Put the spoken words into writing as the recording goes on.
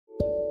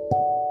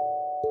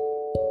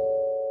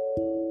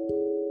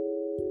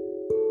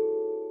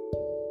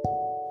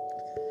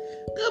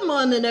Good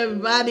morning,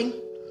 everybody.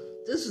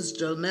 This is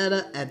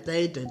Jonetta, and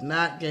they did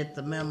not get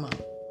the memo.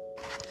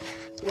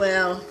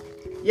 Well,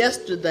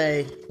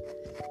 yesterday,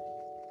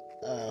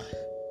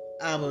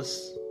 I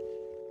was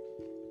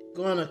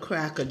going to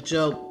crack a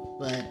joke,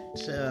 but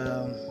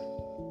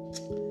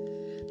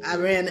I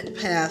ran it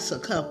past a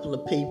couple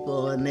of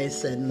people, and they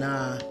said,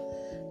 nah,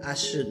 I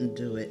shouldn't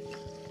do it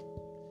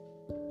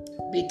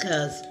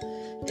because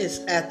it's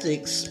at the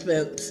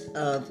expense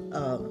of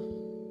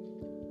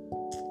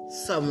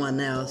someone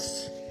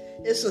else.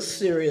 It's a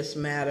serious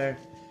matter.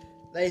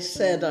 They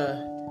said,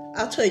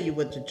 I'll tell you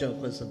what the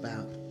joke was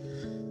about.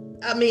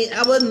 I mean,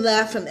 I wasn't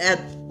laughing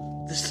at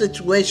the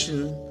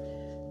situation.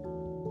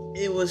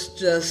 It was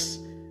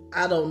just,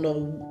 I don't know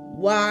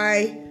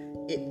why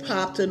it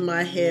popped in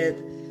my head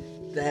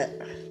that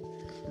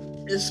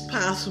it's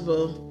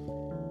possible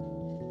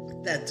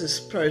that this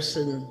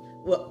person,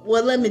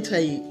 well, let me tell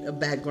you a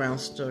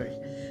background story.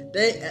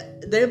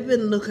 They've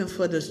been looking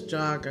for this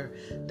jogger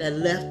that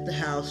left the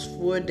house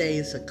 4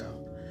 days ago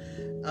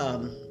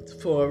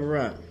for a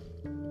run.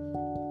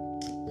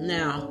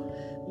 Now,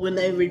 when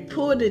they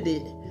reported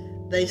it,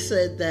 they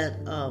said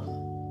that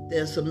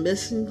there's a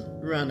missing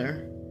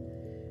runner,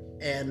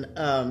 and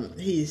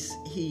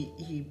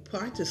he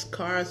parked his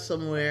car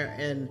somewhere,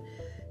 and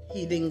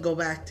he didn't go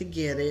back to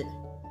get it,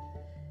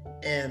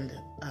 and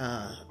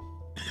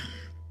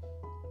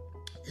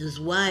his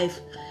wife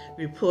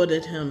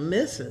reported him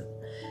missing.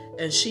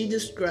 And she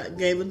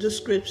gave a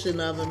description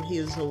of him. He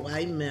was a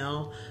white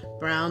male,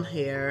 brown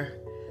hair,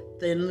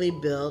 thinly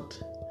built,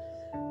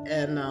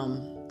 and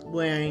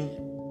wearing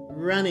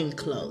running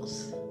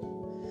clothes.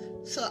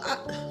 So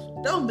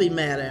don't be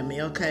mad at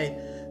me, okay?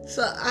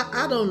 So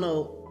I don't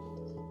know.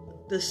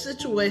 The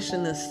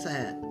situation is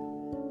sad,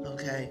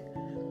 okay?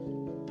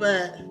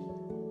 But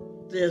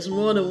there's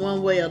more than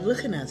one way of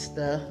looking at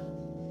stuff,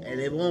 and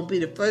it won't be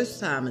the first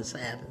time it's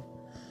happened.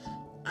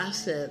 I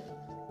said,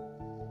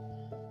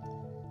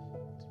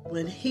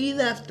 when he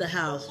left the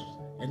house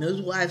and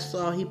his wife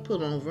saw he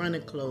put on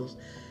running clothes,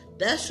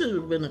 that should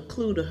have been a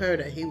clue to her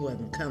that he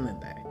wasn't coming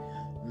back.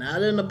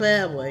 Not in a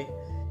bad way,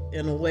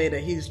 in a way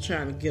that he's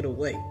trying to get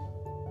away.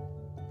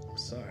 I'm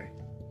sorry.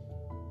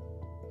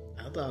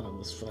 I thought it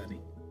was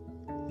funny.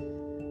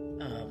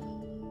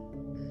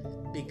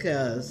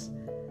 Because,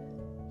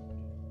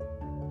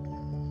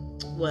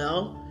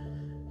 well,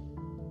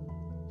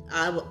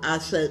 I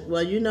said,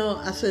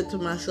 I said to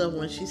myself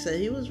when she said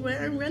he was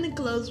wearing running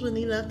clothes when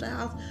he left the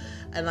house,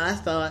 and I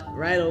thought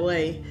right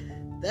away,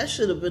 that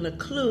should have been a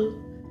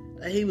clue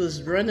that he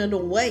was running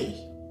away.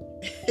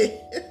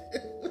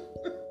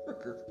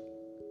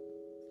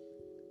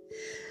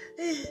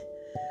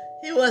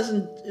 He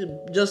wasn't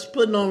just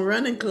putting on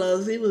running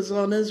clothes, he was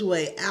on his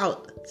way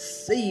out.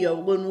 See you,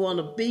 wouldn't want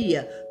to be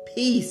a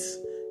peace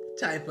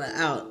type of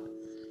out.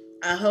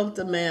 I hope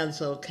the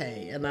man's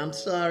okay, and I'm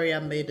sorry I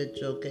made a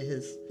joke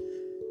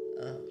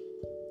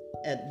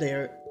at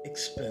their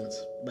expense,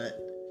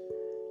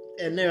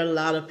 and there are a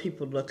lot of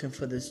people looking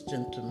for this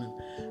gentleman.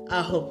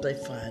 I hope they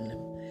find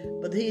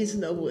him, but he's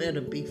nowhere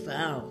to be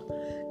found.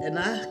 And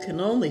I can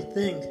only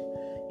think,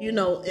 in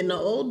the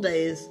old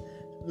days,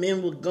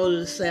 men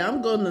would say,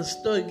 I'm going to the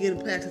store to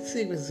get a pack of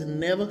cigarettes and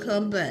never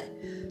come back.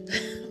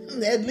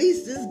 At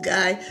least this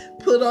guy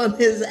put on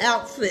his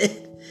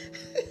outfit.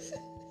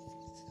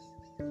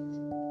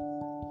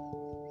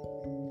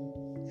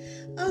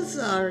 I'm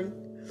sorry.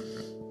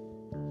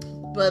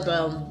 But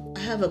I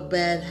have a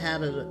bad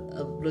habit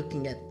of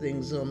looking at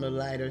things on the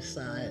lighter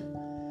side.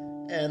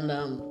 And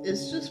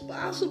it's just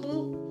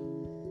possible.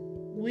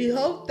 We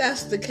hope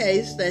that's the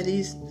case, that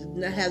he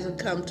hasn't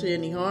come to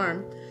any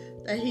harm,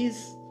 that he's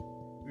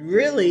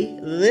really,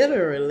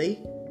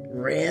 literally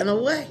ran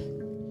away.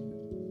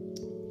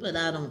 But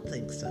I don't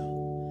think so.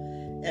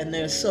 And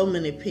there's so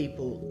many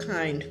people,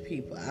 kind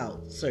people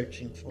out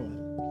searching for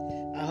him.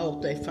 I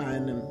hope they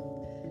find him,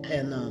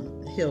 and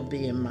he'll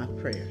be in my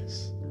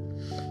prayers.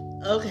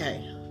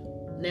 Okay,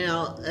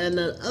 now, and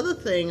the other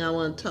thing I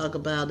want to talk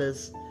about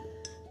is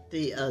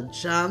the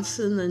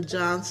Johnson &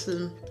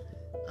 Johnson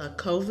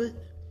COVID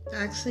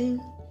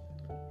vaccine.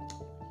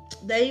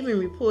 They even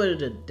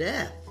reported a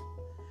death,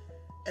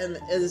 and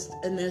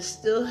they're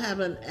still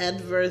having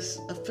adverse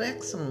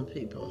effects on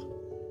people.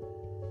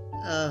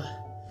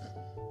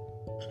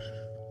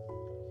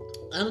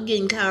 I'm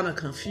getting kind of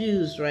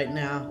confused right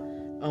now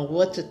on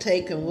what to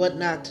take and what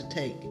not to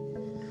take,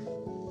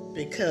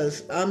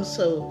 because I'm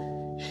so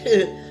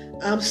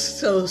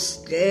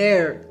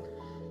scared.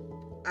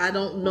 I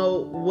don't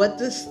know what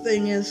this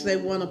thing is they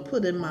want to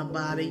put in my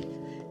body.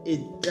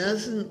 It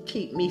doesn't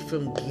keep me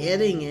from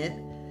getting it.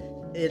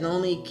 It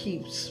only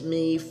keeps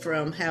me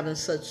from having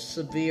such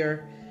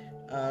severe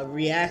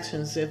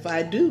reactions if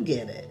I do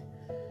get it.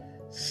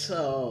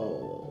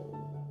 So,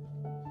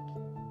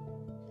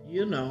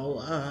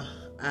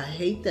 I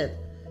hate that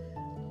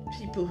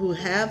people who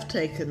have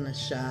taken the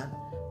shot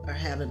are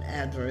having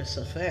adverse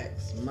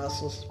effects,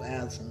 muscle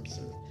spasms,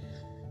 and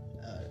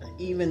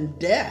even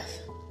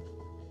death.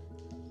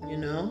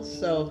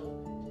 So,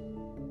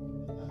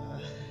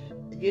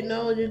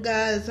 you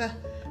guys,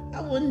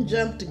 I wouldn't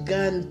jump the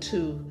gun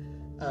to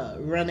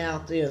run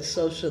out there and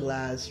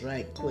socialize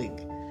right quick.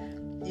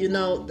 You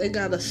know, they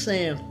got a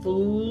saying,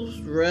 fools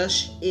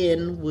rush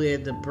in where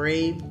the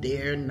brave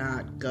dare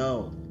not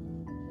go.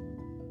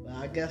 Well,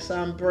 I guess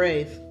I'm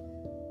brave.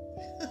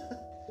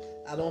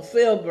 I don't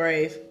feel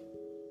brave,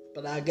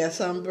 but I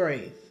guess I'm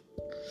brave.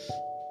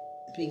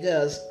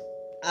 Because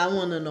I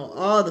want to know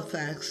all the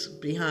facts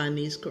behind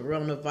these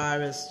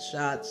coronavirus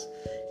shots.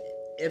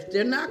 If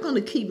they're not going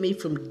to keep me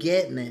from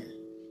getting it.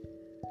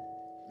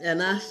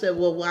 And I said,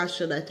 well, why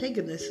should I take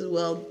it? They said,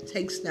 well, it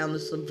takes down the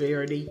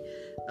severity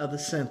of the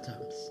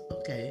symptoms.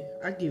 Okay,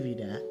 I give you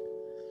that.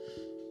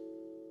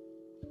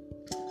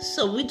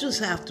 So we just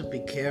have to be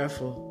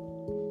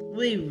careful.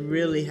 We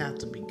really have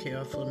to be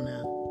careful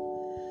now.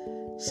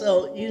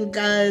 So you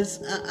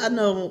guys, I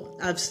know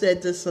I've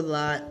said this a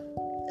lot,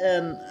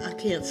 and I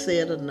can't say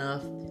it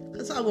enough,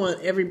 because I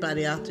want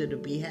everybody out there to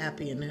be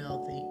happy and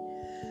healthy.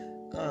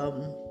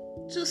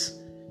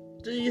 Just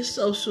do your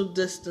social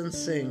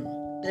distancing.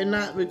 They're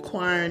not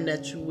requiring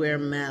that you wear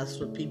masks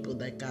for people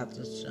that got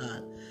the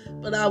shot,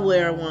 but I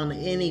wear one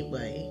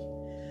anyway.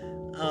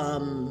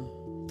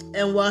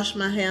 And wash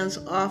my hands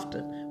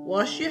often.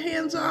 Wash your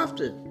hands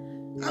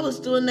often. I was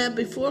doing that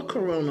before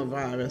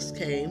coronavirus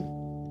came.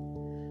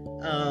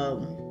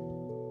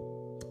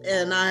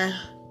 And I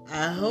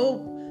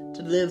hope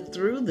to live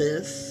through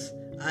this.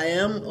 I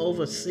am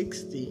over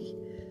 60.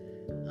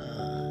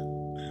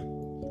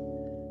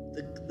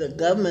 The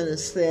government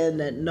is saying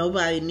that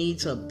nobody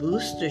needs a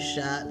booster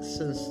shot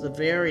since the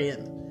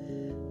variant.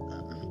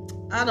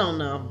 I don't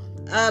know.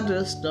 I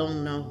just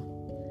don't know.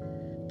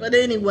 But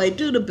anyway,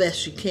 do the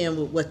best you can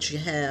with what you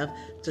have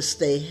to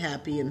stay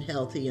happy and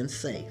healthy and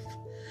safe.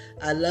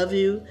 I love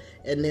you,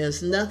 and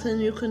there's nothing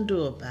you can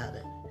do about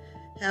it.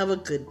 Have a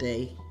good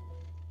day.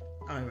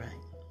 All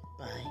right.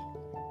 Bye.